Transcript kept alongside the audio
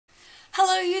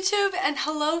Hello YouTube and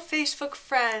hello Facebook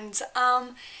friends.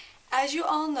 As you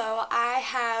all know, I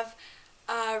have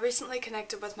recently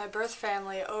connected with my birth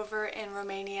family over in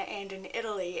Romania and in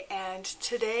Italy, and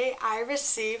today I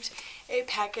received a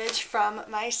package from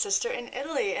my sister in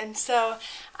Italy, and so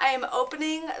I am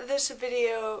opening this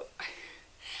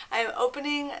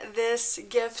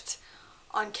gift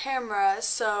on camera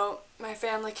so my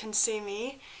family can see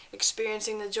me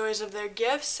experiencing the joys of their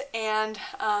gifts, and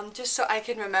just so I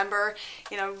can remember,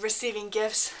 receiving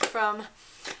gifts from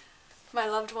my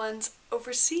loved ones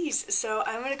overseas. So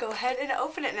I'm going to go ahead and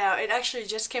open it now. It actually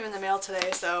just came in the mail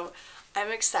today, so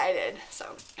I'm excited.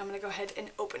 So I'm going to go ahead and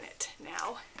open it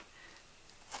now.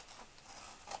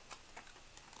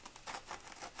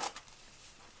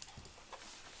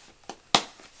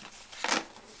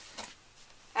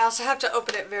 I also have to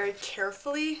open it very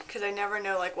carefully because I never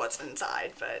know what's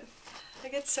inside, but I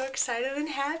get so excited and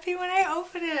happy when I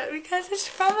open it because it's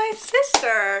from my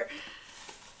sister.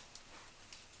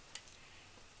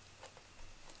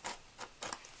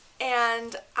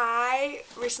 And I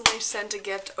recently sent a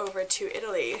gift over to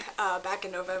Italy back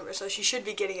in November, so she should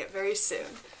be getting it very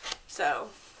soon. So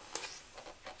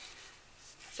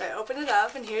I open it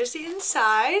up, and here's the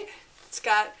inside. It's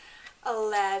got a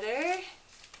ladder,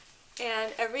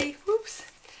 and everything's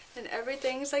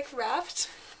wrapped.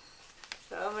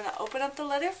 So I'm gonna open up the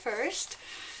letter first.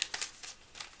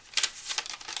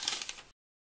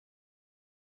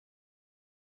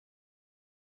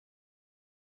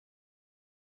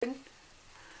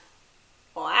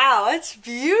 Wow, it's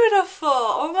beautiful!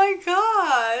 Oh my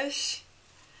gosh!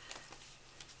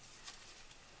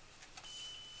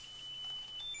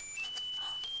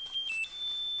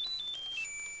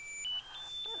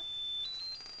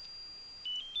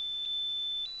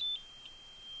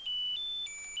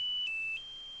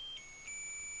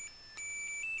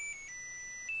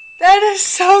 That is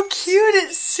so cute!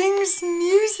 It sings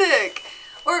music!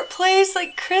 Or it plays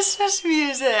Christmas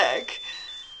music!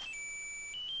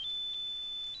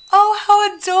 Oh, how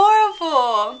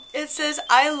adorable! It says,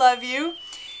 "I love you.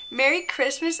 Merry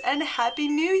Christmas and Happy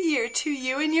New Year to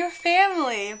you and your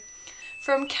family.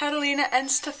 From Catalina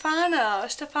and Stefano."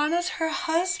 Stefano's her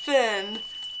husband.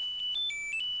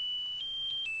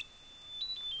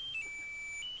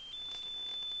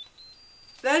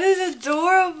 That is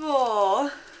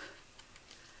adorable.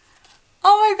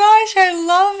 Oh my gosh, I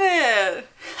love it.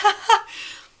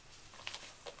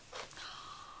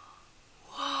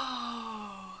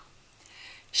 Whoa.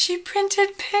 She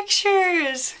printed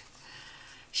pictures.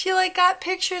 She got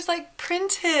pictures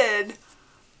printed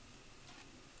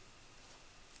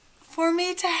for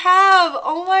me to have.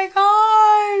 Oh my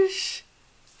gosh.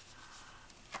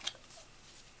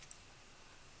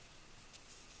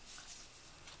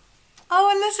 Oh,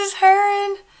 and this is her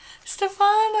and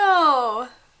Stefano.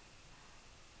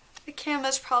 The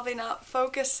camera's probably not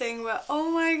focusing, but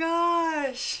oh my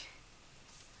gosh.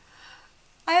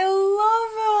 I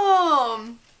love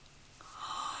them.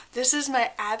 This is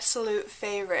my absolute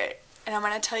favorite, and I'm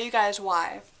going to tell you guys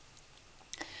why.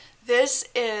 This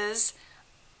is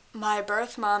my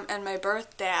birth mom and my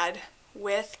birth dad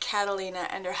with Catalina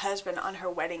and her husband on her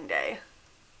wedding day.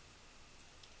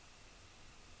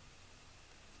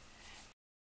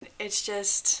 It's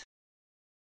just...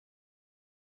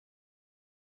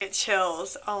 it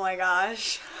chills. Oh my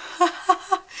gosh.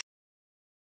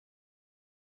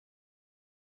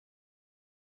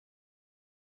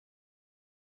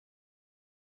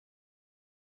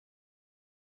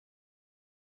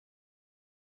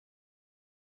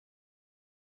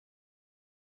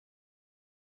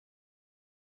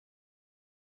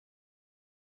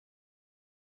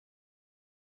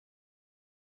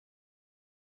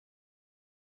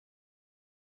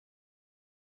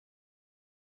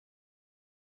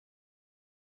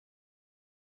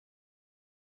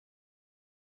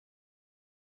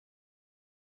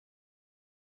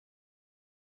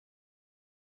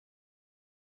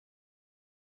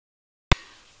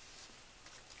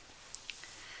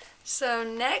 So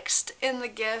next in the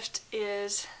gift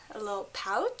is a little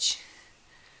pouch.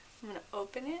 I'm going to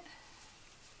open it.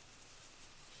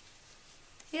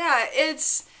 Yeah,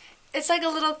 it's like a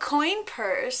little coin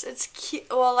purse. It's cute.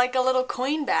 Well, like a little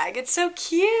coin bag. It's so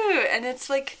cute, and it's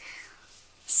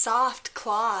soft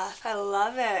cloth. I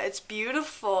love it. It's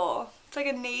beautiful. It's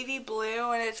a navy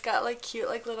blue, and it's got cute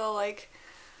little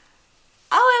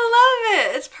oh, I love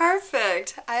it! It's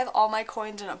perfect. I have all my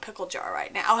coins in a pickle jar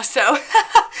right now, so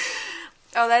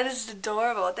oh, that is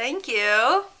adorable. Thank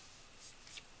you.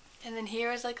 And then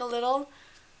here is a little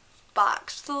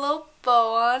box with a little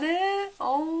bow on it.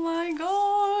 Oh my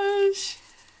gosh.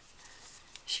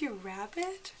 She wrap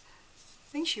it? I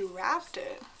think she wrapped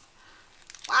it.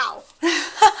 Wow.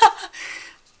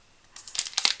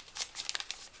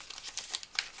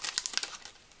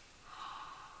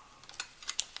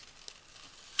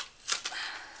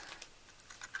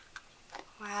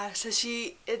 Wow, so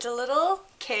it's a little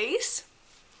case.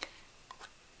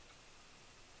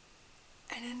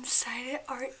 And inside it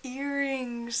are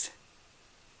earrings.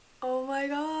 Oh my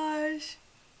gosh.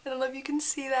 I don't know if you can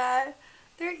see that.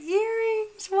 They're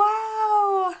earrings.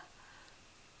 Wow.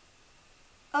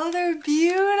 Oh, they're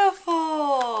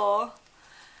beautiful.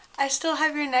 I still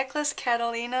have your necklace,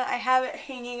 Catalina. I have it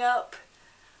hanging up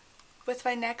with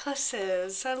my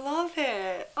necklaces. I love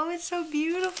it. Oh, it's so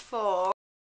beautiful.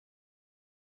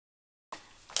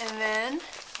 And then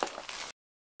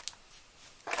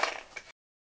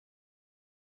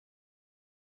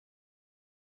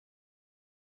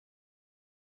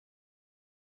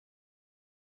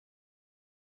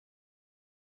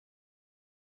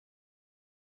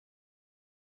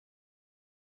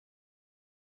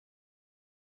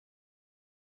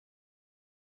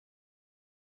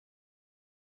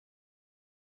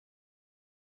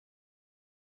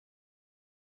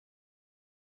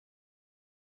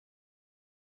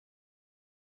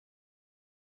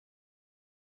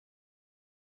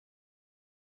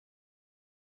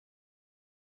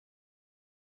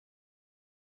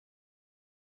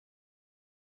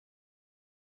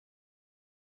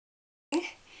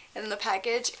in the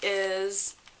package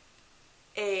is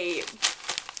a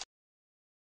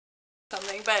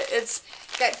something, but it's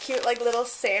got cute like little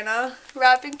Santa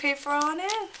wrapping paper on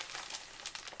it.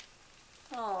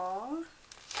 Aww.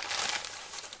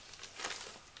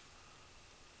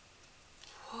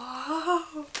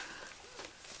 Whoa.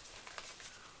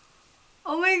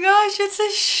 Oh my gosh, it's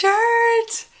a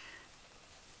shirt!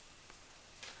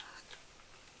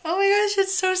 Oh my gosh,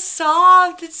 it's so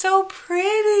soft. It's so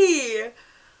pretty.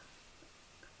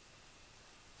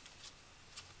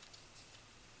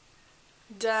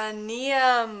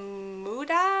 Dania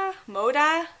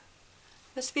Moda?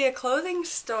 Must be a clothing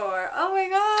store. Oh my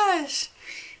gosh.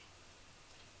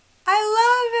 I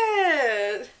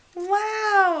love it.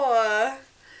 Wow.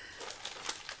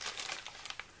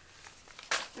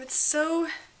 It's so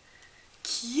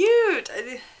cute.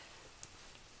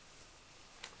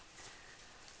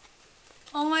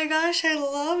 Oh my gosh, I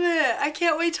love it. I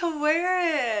can't wait to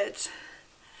wear it.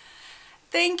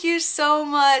 Thank you so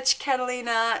much,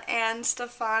 Catalina and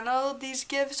Stefano. These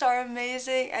gifts are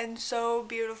amazing and so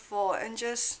beautiful and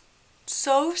just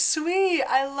so sweet.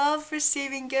 I love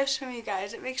receiving gifts from you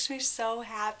guys. It makes me so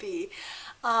happy.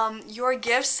 Your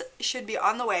gifts should be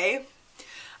on the way.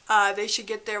 They should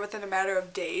get there within a matter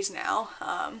of days now.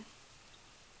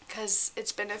 Because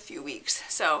it's been a few weeks.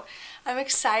 So I'm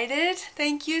excited.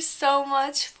 Thank you so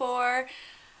much for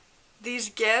these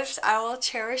gifts. I will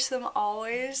cherish them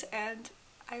always, and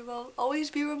I will always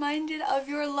be reminded of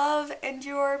your love and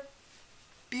your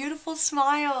beautiful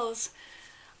smiles.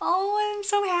 Oh, I'm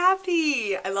so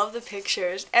happy. I love the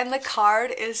pictures. And the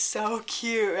card is so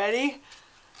cute. Ready?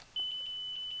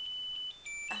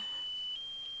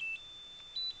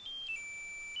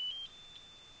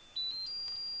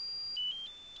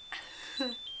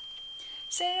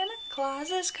 Santa Claus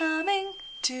is coming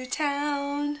to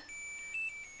town.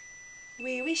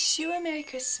 We wish you a Merry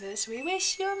Christmas. We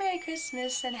wish you a Merry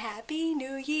Christmas and Happy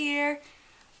New Year.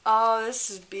 Oh, this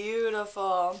is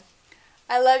beautiful.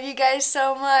 I love you guys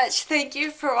so much. Thank you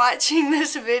for watching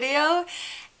this video.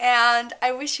 And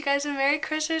I wish you guys a Merry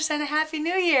Christmas and a Happy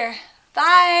New Year.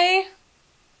 Bye!